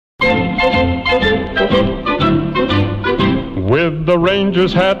With the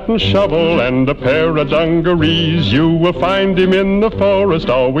ranger's hat and shovel and a pair of dungarees, you will find him in the forest,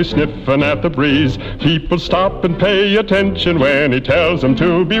 always sniffing at the breeze. People stop and pay attention when he tells them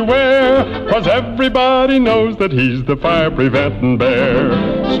to beware, 'cause everybody knows that he's the fire-preventing bear.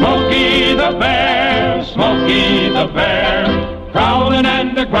 Smoky the Bear, Smoky the Bear, prowling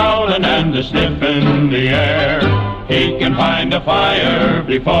and a-growling and a-sniffing the air. He can find a fire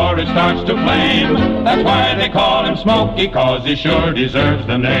before it starts to flame. That's why they call him Smoky, 'cause he sure deserves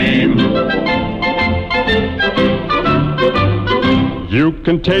the name. You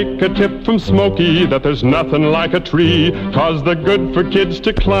can take a tip from Smoky that there's nothing like a tree, 'cause they're good for kids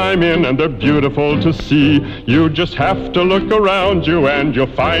to climb in and they're beautiful to see. You just have to look around you and you'll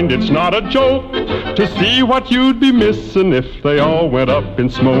find it's not a joke to see what you'd be missing if they all went up in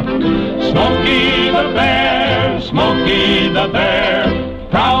smoke. Smoky the Bear, Smoky the Bear,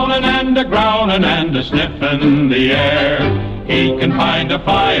 prowling and a-growling and a-sniffing the air. He can find a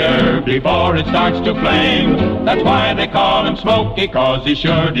fire before it starts to flame. That's why they call him Smoky, 'cause he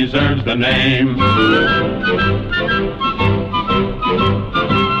sure deserves the name.